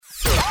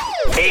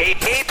Hey,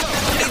 hey,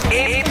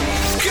 hey.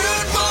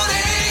 Good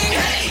morning.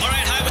 Hey. All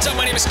right, hi, what's up?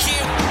 My name is Q.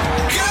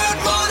 Good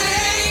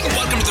morning.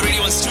 Welcome to the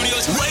Radio 1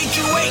 Studios.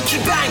 Wakey,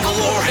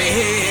 Bangalore.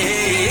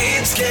 Hey,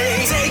 it's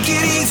Kay. Take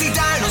it easy,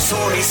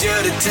 dinosaur. He's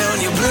here to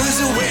turn your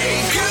blues away.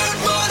 Good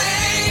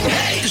morning.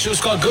 Hey, the show's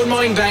called Good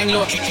Morning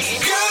Bangalore.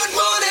 Good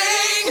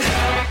morning.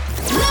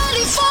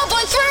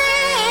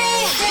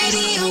 94.3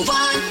 Radio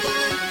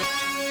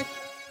 1.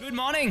 Good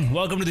morning.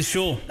 Welcome to the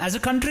show. As a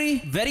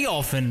country, very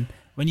often,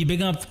 when you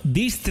bring up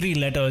these three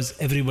letters,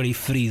 everybody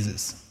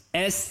freezes.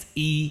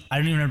 S-E. I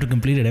don't even have to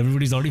complete it.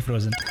 Everybody's already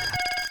frozen.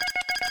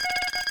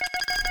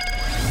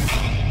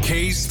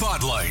 K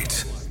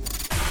Spotlight.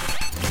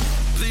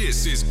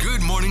 This is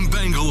Good Morning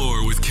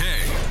Bangalore with K.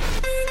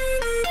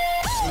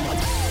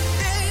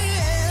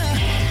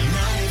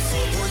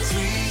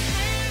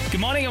 Good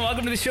morning and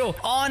welcome to the show.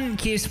 On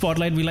K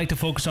Spotlight, we like to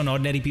focus on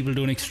ordinary people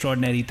doing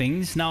extraordinary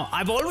things. Now,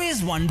 I've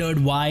always wondered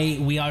why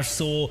we are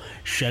so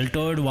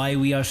sheltered, why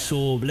we are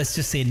so, let's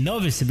just say,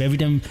 nervous every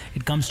time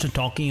it comes to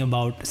talking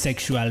about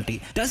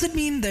sexuality. Does it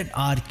mean that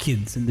our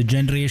kids and the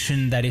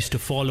generation that is to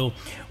follow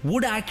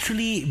would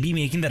actually be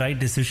making the right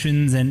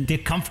decisions and they're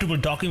comfortable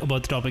talking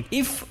about the topic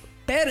if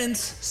parents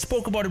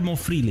spoke about it more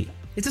freely?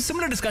 It's a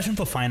similar discussion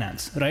for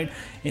finance, right?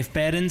 If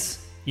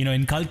parents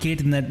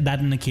inculcate that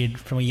in a kid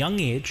from a young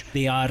age,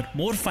 they are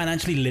more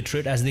financially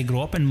literate as they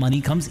grow up and money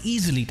comes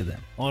easily to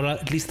them, or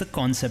at least the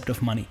concept of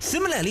money.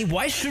 Similarly,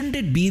 why shouldn't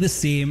it be the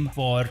same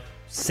for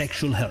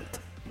sexual health?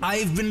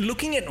 I've been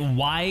looking at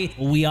why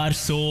we are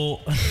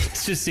so,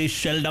 let's just say,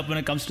 shelled up when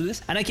it comes to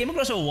this. And I came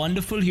across a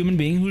wonderful human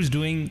being who's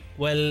doing,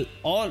 a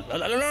lot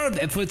of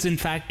efforts, in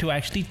fact, to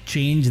actually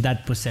change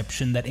that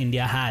perception that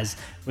India has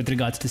with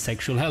regards to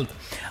sexual health.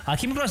 I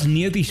came across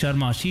Niyati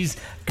Sharma. She's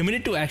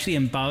committed to actually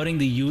empowering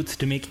the youth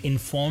to make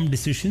informed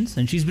decisions.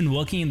 And she's been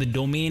working in the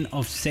domain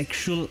of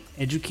sexual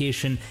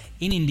education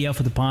in India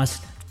for the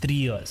past 3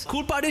 years.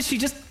 Cool part is she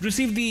just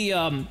received the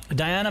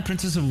Diana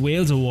Princess of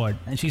Wales Award,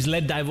 and she's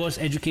led diverse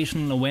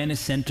educational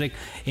awareness-centric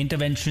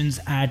interventions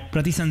at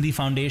Pratisandhi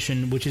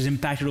Foundation, which has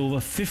impacted over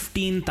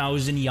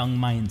 15,000 young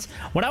minds.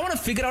 What I want to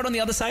figure out on the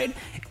other side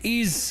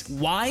is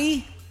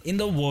why in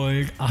the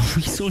world are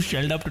we so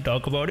shelled up to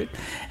talk about it?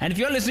 And if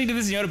you're listening to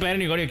this and you're a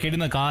parent, you got your kid in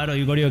the car or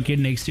you got your kid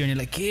next to you and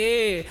you're like,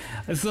 hey,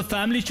 it's a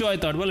family show, I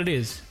thought. Well, it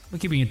is. We're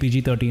keeping it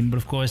PG-13, but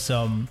of course,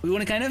 we want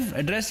to kind of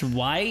address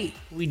why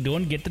we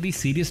don't get to these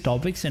serious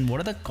topics and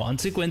what are the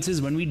consequences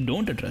when we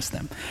don't address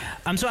them.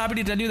 I'm so happy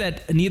to tell you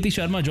that Niyati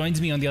Sharma joins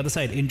me on the other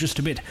side in just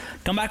a bit.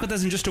 Come back with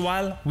us in just a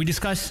while. We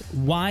discuss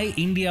why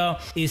India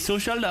is so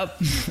shelled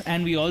up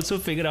and we also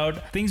figure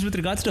out things with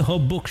regards to her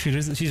book.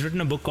 She's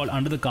written a book called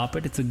Under the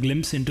Carpet. It's a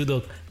glimpse into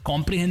the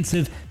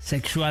comprehensive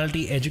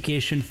sexuality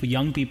education for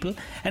young people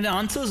and it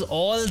answers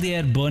all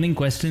their burning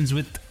questions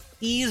with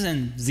ease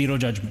and zero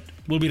judgment.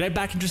 We'll be right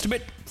back in just a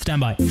bit.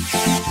 Stand by.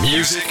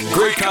 Music,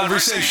 great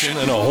conversation,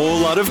 and a whole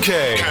lot of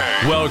K.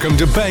 Welcome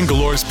to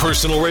Bangalore's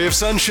personal ray of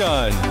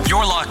sunshine.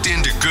 You're locked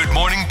into Good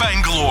Morning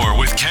Bangalore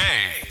with K.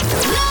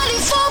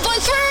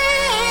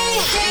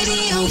 94.3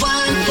 Radio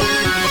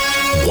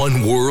 1.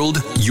 One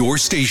world, your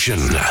station.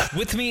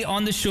 With me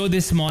on the show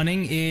this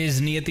morning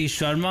is Niyati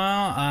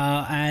Sharma,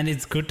 and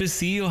it's good to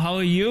see you. How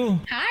are you?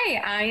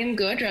 Hi, I am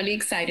good. Really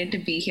excited to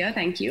be here.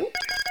 Thank you.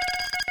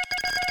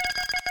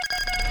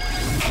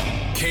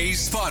 K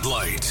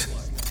Spotlight.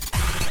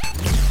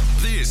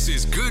 This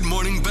is Good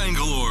Morning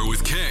Bangalore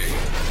with K.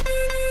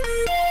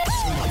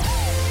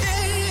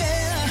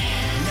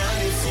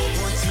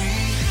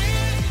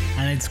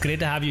 And it's great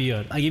to have you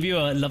here. I gave you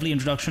a lovely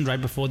introduction right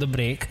before the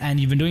break, and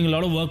you've been doing a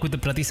lot of work with the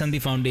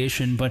Pratisandhi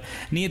Foundation. But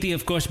Niyati,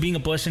 of course, being a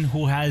person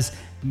who has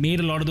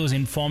made a lot of those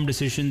informed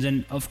decisions,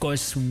 and of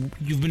course,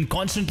 you've been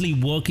constantly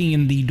working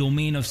in the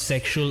domain of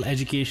sexual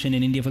education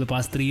in India for the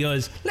past 3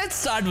 years. Let's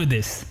start with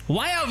this.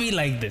 Why are we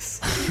like this?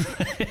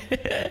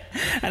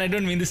 And I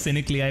don't mean this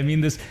cynically. I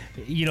mean this,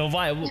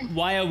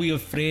 why are we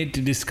afraid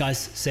to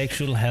discuss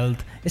sexual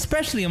health,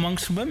 especially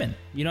amongst women,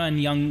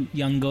 and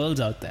young girls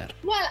out there?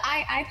 Well,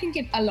 I think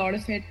a lot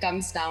of it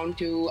comes down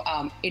to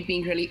it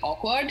being really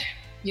awkward.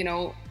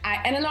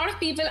 And a lot of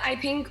people, I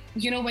think,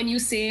 when you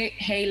say,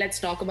 hey, let's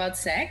talk about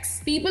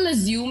sex, people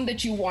assume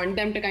that you want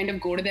them to kind of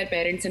go to their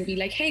parents and be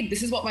like, hey,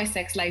 this is what my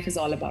sex life is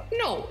all about.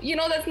 No,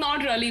 that's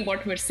not really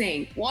what we're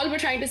saying. All we're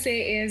trying to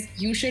say is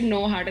you should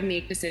know how to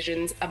make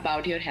decisions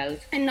about your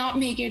health and not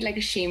make it like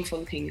a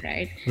shameful thing,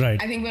 right?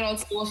 Right. I think we're all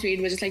so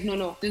afraid. We're just like,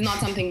 no, this is not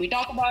something we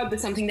talk about. This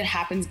is something that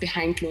happens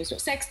behind closed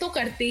doors. Sex to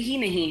karte hi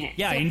nahi hai.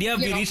 Yeah, So, India,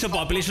 we reached a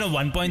population of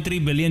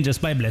 1.3 billion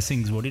just by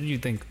blessings. What did you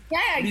think?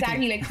 Yeah,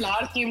 exactly. Like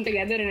flowers came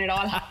together and it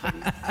all happened.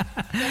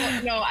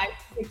 No, I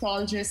think it's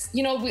all just,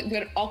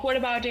 we're awkward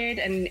about it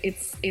and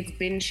it's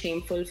been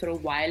shameful for a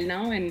while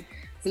now and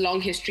There's a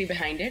long history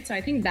behind it. So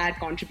I think that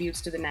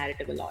contributes to the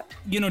narrative a lot.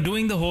 You know,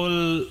 doing the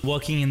whole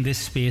working in this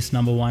space,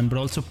 number one, but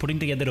also putting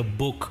together a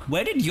book.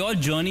 Where did your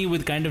journey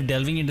with kind of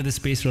delving into this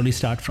space really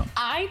start from?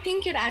 I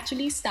think it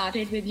actually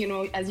started with,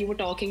 as you were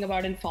talking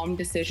about informed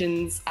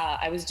decisions,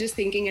 I was just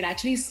thinking it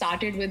actually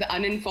started with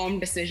uninformed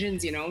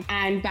decisions,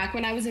 And back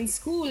when I was in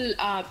school,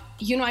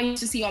 I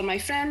used to see all my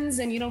friends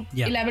and,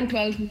 11,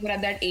 12, we were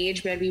at that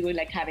age where we were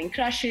like having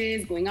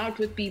crushes, going out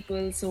with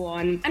people, so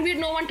on. And we had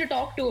no one to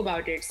talk to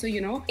about it. So,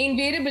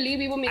 invariably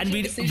we were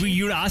making decisions.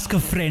 You'd ask a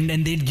friend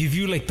and they'd give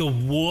you like the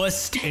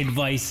worst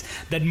advice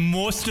that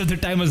most of the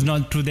time was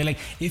not true. They're like,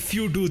 if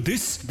you do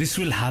this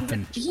will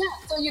happen. Yeah.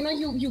 So,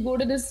 you go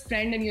to this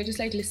friend and you're just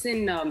like,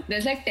 listen,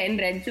 there's like 10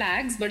 red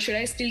flags, but should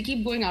I still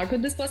keep going out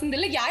with this person?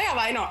 They're like, yeah,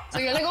 why not? So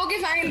you're like,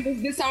 okay,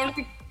 fine. This sounds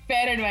like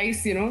fair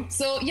advice,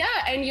 So yeah,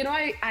 and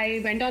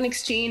I went on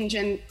exchange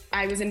and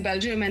I was in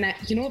Belgium and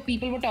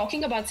people were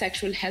talking about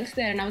sexual health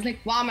there and I was like,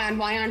 wow man,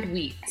 why aren't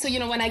we? So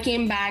when I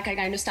came back, I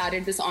kind of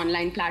started this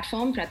online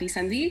platform,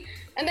 Pratisandhi,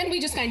 and then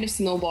we just kind of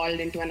snowballed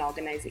into an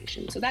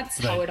organization. So that's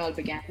how it all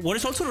began. What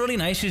is also really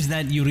nice is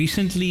that you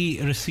recently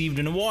received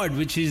an award,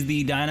 which is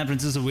the Diana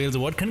Princess of Wales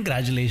Award.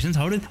 Congratulations.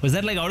 Was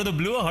that like out of the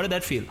blue or how did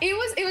that feel?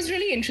 It was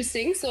really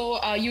interesting. So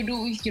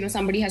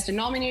somebody has to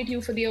nominate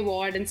you for the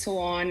award and so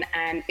on.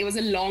 And it was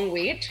a long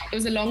wait. It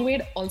was a long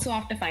wait also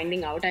after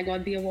finding out I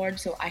got the award.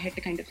 So I had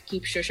to kind of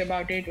keep shush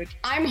about it, which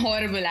I'm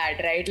horrible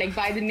at, right? Like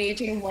by the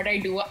nature of what I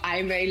do,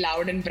 I'm very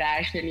loud and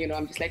brash and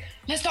I'm just like,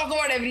 let's talk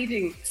about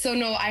everything. So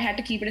no, I had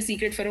to keep it a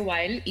secret for a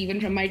while, even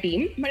from my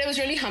team. But it was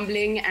really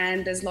humbling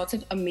and there's lots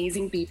of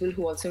amazing people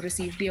who also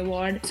received the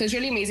award. So it's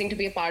really amazing to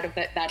be a part of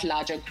that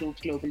larger group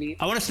globally.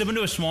 I want to slip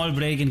into a small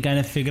break and kind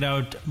of figure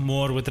out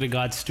more with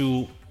regards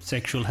to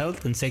sexual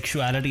health and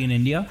sexuality in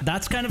India.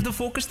 That's kind of the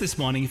focus this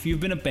morning. If you've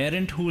been a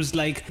parent who's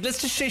like,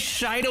 let's just say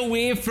shied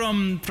away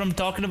from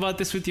talking about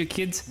this with your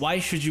kids, why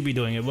should you be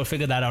doing it? We'll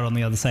figure that out on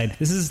the other side.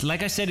 This is,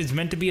 like I said, it's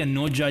meant to be a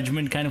no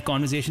judgment kind of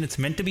conversation. It's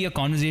meant to be a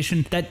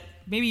conversation that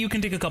maybe you can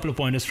take a couple of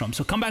pointers from.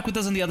 So come back with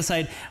us on the other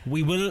side.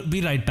 We will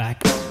be right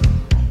back.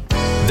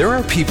 There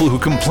are people who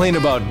complain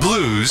about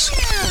blues,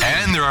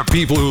 and there are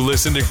people who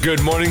listen to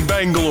Good Morning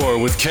Bangalore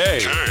with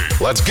Kay.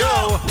 Let's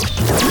go!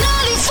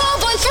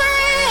 94.3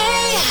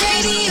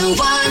 Radio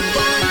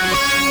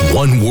 1.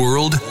 One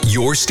world,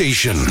 your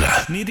station.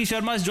 Neeti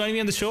Sharma is joining me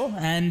on the show,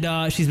 and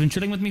she's been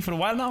chilling with me for a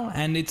while now,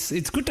 and it's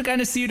good to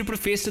kind of see you, to put a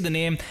face to the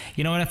name.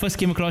 When I first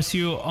came across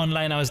you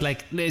online, I was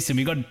like, listen,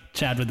 we got to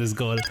chat with this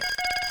girl.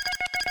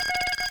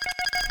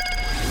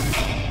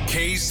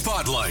 Kay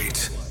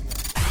Spotlight.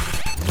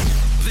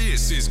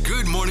 This is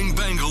Good Morning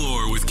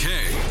Bangalore with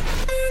Kay.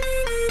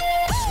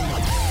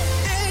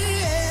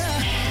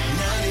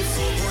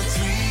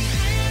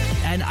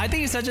 And I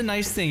think it's such a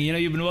nice thing.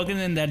 You've been working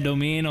in that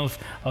domain of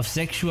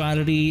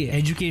sexuality,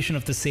 education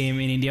of the same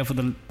in India for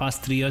the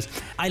past 3 years.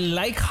 I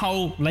like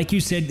how, like you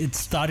said, it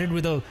started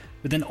with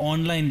an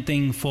online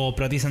thing for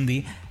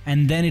Pratisandhi,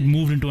 and then it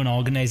moved into an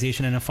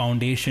organization and a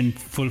foundation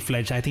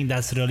full-fledged. I think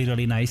that's really,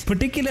 really nice.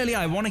 Particularly,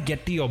 I want to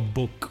get to your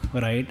book,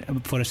 right,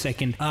 for a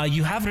second.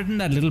 You have written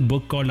that little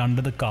book called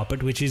Under the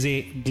Carpet, which is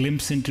a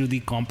glimpse into the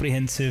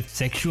comprehensive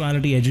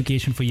sexuality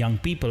education for young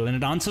people. And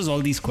it answers all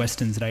these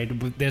questions, right?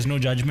 There's no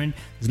judgment.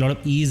 There's a lot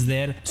of ease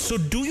there. So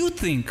do you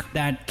think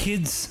that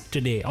kids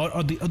today,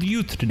 or the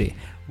youth today,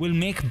 will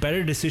make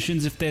better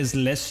decisions if there's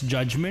less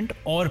judgment?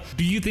 Or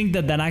do you think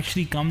that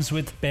actually comes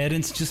with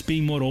parents just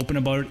being more open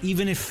about it,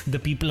 even if the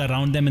people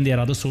around them in their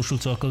other social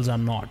circles are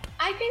not?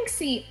 I think,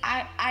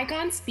 I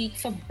can't speak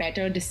for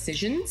better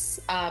decisions.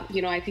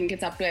 I think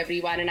it's up to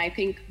everyone. And I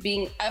think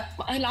being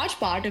a large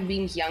part of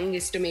being young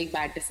is to make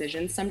bad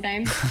decisions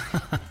sometimes.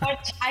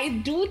 But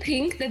I do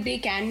think that they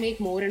can make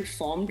more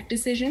informed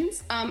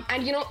decisions.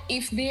 And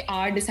if they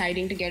are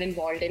deciding to get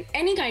involved in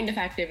any kind of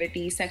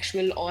activity,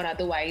 sexual or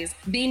otherwise,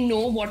 they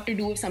know what to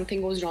do if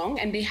something goes wrong,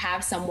 and they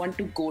have someone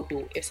to go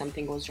to if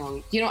something goes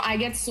wrong. I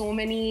get so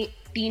many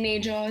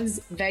teenagers,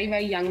 very,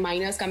 very young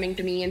minors coming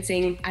to me and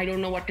saying, I don't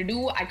know what to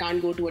do, I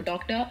can't go to a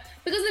doctor,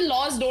 because the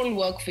laws don't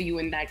work for you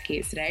in that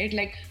case, right?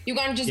 Like, you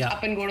can't just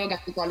up and go to a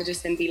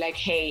gynecologist and be like,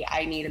 hey,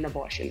 I need an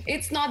abortion.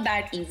 It's not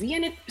that easy,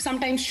 and it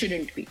sometimes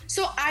shouldn't be.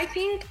 So I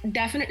think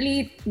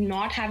definitely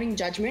not having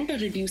judgment or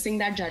reducing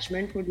that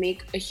judgment would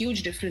make a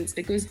huge difference,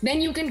 because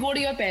then you can go to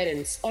your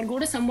parents or go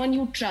to someone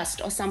you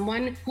trust or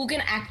someone who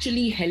can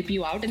actually help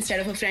you out instead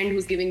of a friend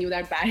who's giving you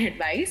that bad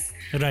advice.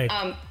 Right.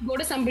 Go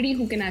to somebody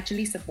who can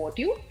actually support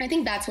you. I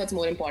think that's what's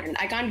more important.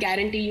 I can't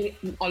guarantee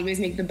you always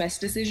make the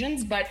best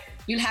decisions, but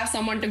you'll have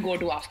someone to go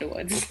to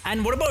afterwards.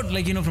 And what about,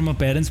 from a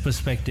parent's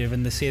perspective,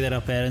 and they say that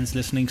our parents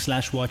listening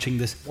 / watching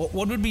this,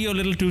 what would be your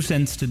little 2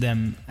 cents to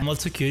them? I'm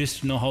also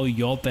curious to know how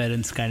your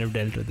parents kind of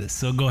dealt with this.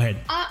 So go ahead.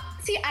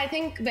 See, I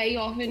think very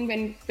often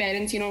when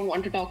parents,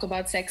 want to talk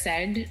about sex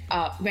ed,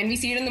 when we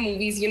see it in the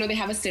movies, they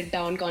have a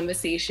sit-down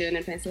conversation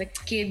and parents are like,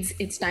 kids,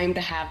 it's time to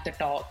have the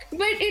talk. But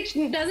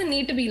it doesn't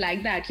need to be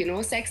like that,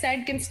 Sex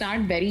ed can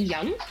start very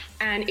young.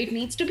 and it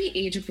needs to be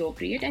age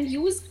appropriate and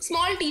use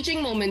small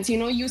teaching moments.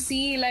 You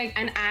see like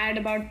an ad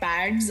about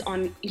pads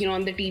on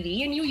the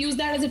TV, and you use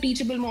that as a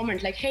teachable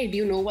moment. Like, hey, do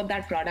you know what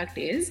that product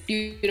is? Do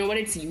you know what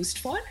it's used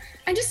for?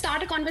 And just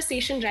start a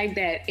conversation right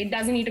there. It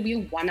doesn't need to be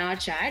a 1-hour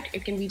chat.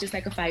 It can be just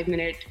like a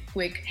 5-minute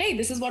quick, hey,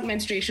 this is what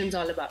menstruation's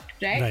all about,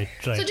 right? Right.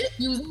 So just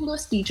using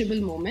those teachable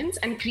moments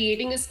and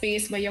creating a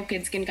space where your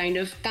kids can kind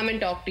of come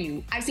and talk to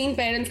you. I've seen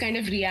parents kind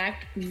of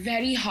react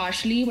very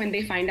harshly when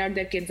they find out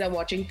their kids are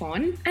watching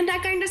porn. And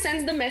that kind of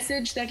sends the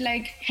message that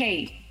like,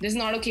 hey, this is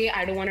not okay.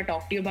 I don't want to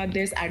talk to you about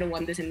this. I don't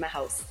want this in my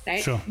house,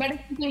 right? Sure. But if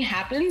something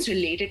happens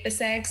related to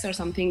sex or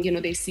something,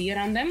 they see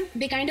around them,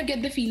 they kind of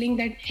get the feeling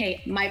that,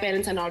 hey, my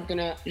parents are not going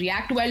to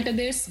react well to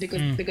this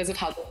because of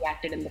how they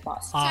reacted in the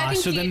past.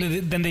 So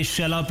then they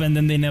shell up and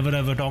then they never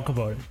ever talk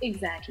about it.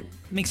 Exactly.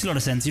 Makes a lot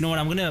of sense. You know what?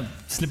 I'm going to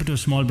slip into a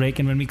small break,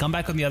 and when we come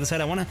back on the other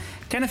side, I want to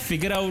kind of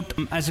figure out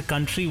as a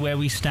country where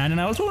we stand,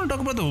 and I also want to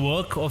talk about the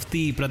work of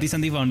the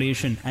Pratisandhi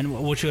Foundation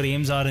and what your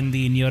aims are in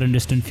the near and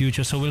distant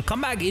future. So we'll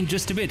come back in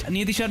just a bit.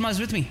 Niyati Sharma is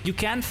with me. You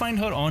can find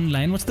her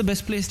online. What's the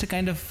best place to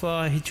kind of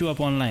hit you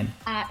up online?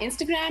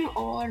 Instagram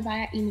or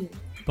via email.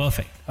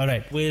 Perfect. All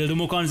right. We'll do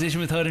more conversation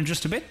with her in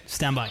just a bit.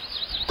 Stand by.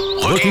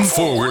 Looking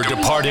forward to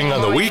partying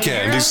on the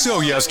weekend is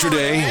so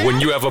yesterday when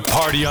you have a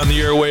party on the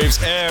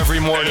airwaves every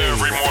morning.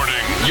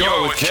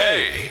 You're with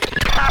K.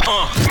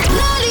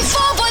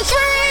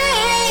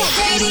 94.3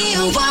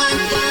 Radio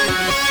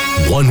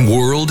 1. One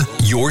world,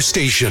 your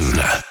station.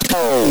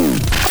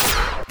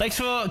 Thanks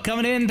for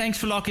coming in. Thanks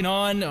for locking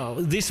on.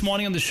 This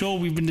morning on the show,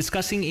 we've been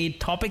discussing a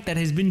topic that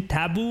has been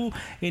taboo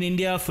in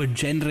India for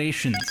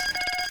generations.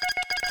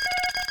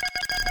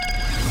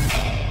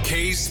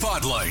 K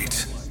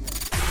Spotlight.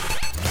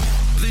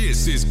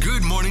 This is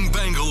Good Morning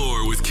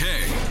Bangalore with K.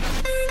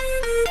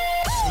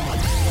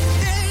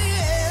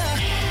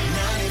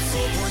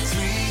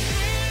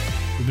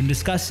 We've been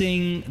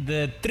discussing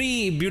the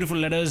 3 beautiful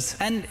letters,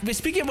 and we're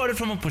speaking about it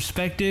from a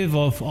perspective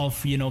of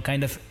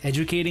kind of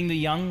educating the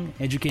young,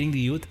 educating the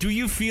youth. Do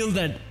you feel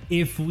that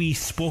if we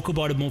spoke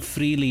about it more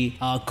freely,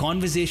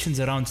 conversations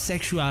around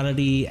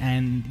sexuality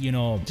and,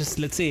 just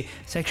let's say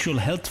sexual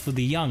health for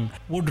the young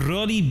would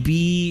really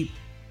be,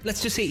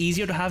 let's just say,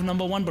 easier to have,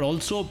 number one, but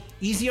also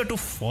easier to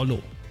follow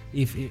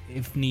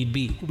if need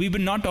be? We've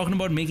been not talking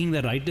about making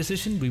the right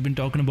decision. We've been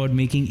talking about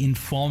making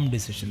informed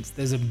decisions.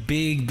 There's a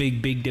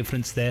big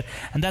difference there.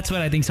 And that's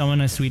where I think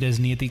someone as sweet as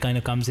Niyati kind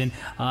of comes in.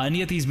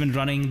 Niyati's been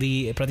running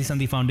the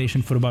Pratisandhi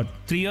Foundation for about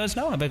 3 years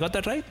now. Have I got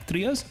that right?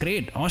 3 years?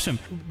 Great. Awesome.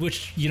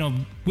 Which,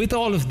 with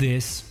all of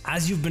this,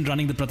 as you've been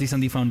running the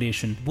Pratisandhi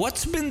Foundation,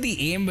 what's been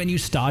the aim when you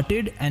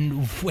started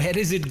and where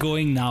is it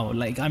going now?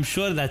 Like, I'm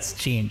sure that's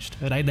changed,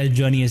 right? That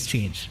journey has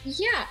changed.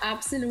 Yeah,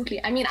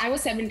 absolutely. I mean, I was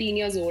 17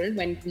 years old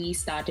when we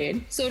started.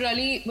 So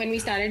really, when we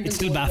started, it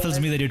still baffles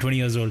me that you're 20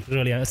 years old.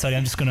 Really, sorry,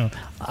 I'm just gonna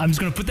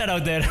put that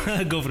out there.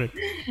 Go for it.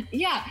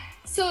 Yeah.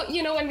 So,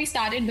 when we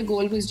started, the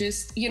goal was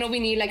just, we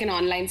need like an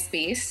online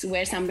space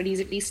where somebody's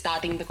at least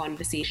starting the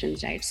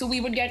conversations, right? So we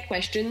would get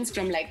questions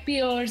from like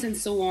peers and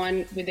so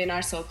on within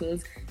our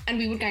circles, and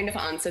we would kind of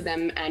answer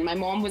them. And my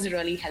mom was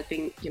really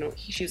helping,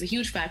 she was a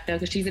huge factor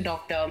because she's a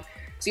doctor.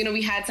 So,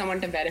 we had someone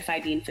to verify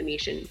the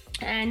information.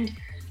 And,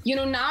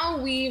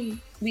 now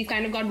we've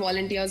kind of got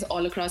volunteers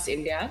all across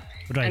India.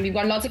 Right. And we've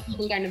got lots of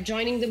people kind of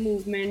joining the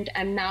movement,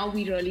 and now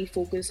we really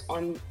focus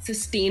on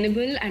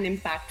sustainable and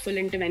impactful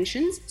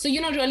interventions. So,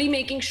 really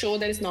making sure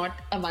that it's not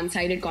a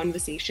one-sided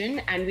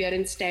conversation, and we are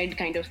instead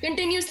kind of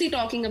continuously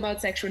talking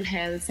about sexual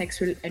health,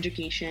 sexual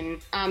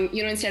education,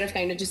 instead of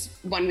kind of just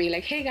one way,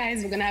 like, hey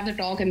guys, we're going to have the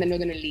talk and then we're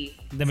going to leave.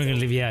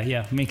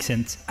 Yeah, makes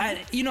sense. And,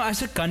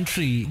 as a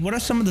country, what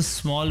are some of the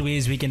small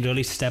ways we can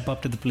really step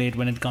up to the plate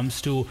when it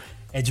comes to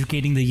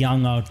educating the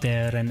young out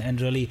there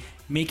and really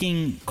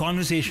making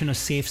conversation a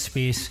safe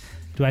space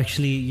to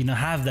actually,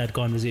 have that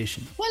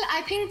conversation? Well,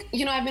 I think,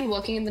 I've been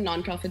working in the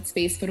nonprofit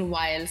space for a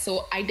while,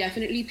 so I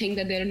definitely think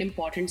that they're an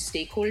important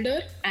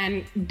stakeholder,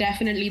 and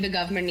definitely the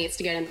government needs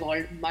to get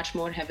involved much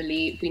more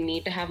heavily. We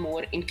need to have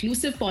more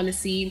inclusive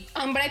policy.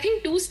 But I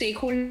think 2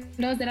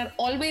 stakeholders that are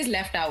always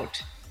left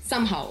out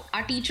somehow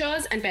are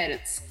teachers and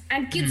parents.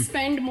 And kids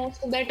spend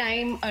most of their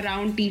time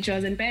around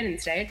teachers and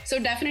parents, right? So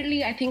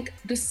definitely, I think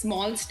the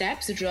small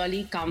steps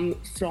really come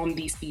from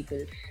these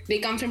people. They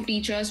come from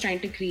teachers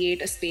trying to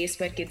create a space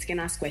where kids can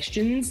ask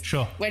questions.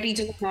 Sure. Where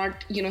teachers are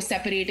not,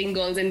 separating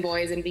girls and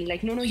boys and being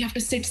like, no, you have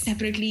to sit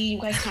separately. You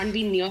guys can't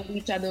be near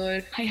each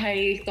other.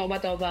 Hi,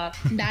 toba.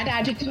 That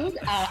attitude,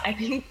 I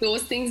think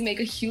those things make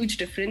a huge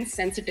difference.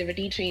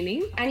 Sensitivity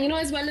training. And,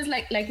 as well as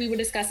like we were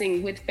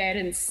discussing with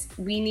parents,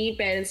 we need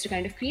parents to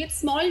kind of create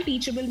small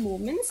teachable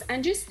moments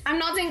and just, I'm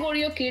not saying go to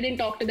your kid and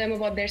talk to them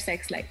about their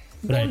sex life.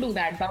 Don't do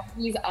that.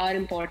 Boundaries are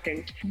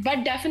important.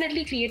 But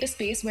definitely create a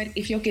space where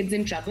if your kid's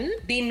in trouble,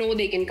 they know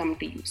they can come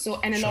to you. So,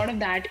 and a lot of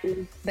that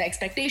is the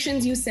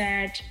expectations you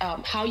set,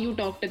 how you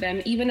talk to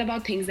them, even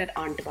about things that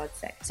aren't about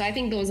sex. So I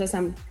think those are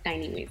some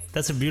tiny ways.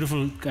 That's a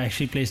beautiful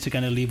actually place to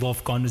kind of leave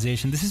off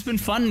conversation. This has been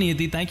fun,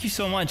 Niyati. Thank you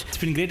so much. It's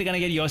been great to kind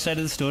of get your side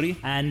of the story.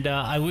 And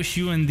I wish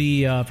you and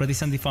the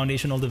Pratisandhi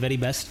Foundation all the very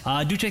best.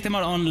 Do check them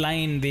out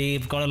online.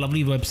 They've got a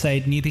lovely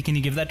website. Niyati, can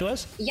you give that to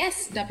us?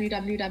 Yes,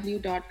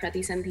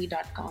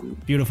 www.pratisandhi.com.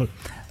 Beautiful.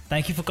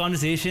 Thank you for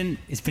conversation.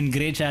 It's been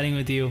great chatting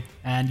with you,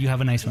 and you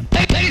have a nice one.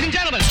 Ladies and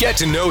gentlemen, Get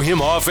to know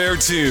him off air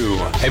too.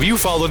 Have you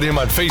followed him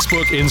on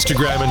Facebook,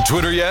 Instagram, and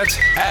Twitter yet?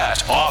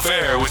 At Off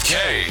Air with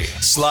K.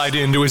 Slide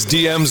into his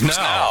DMs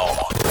now.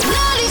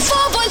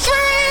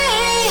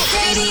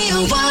 94.3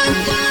 Radio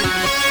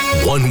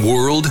 1. One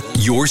world,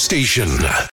 your station.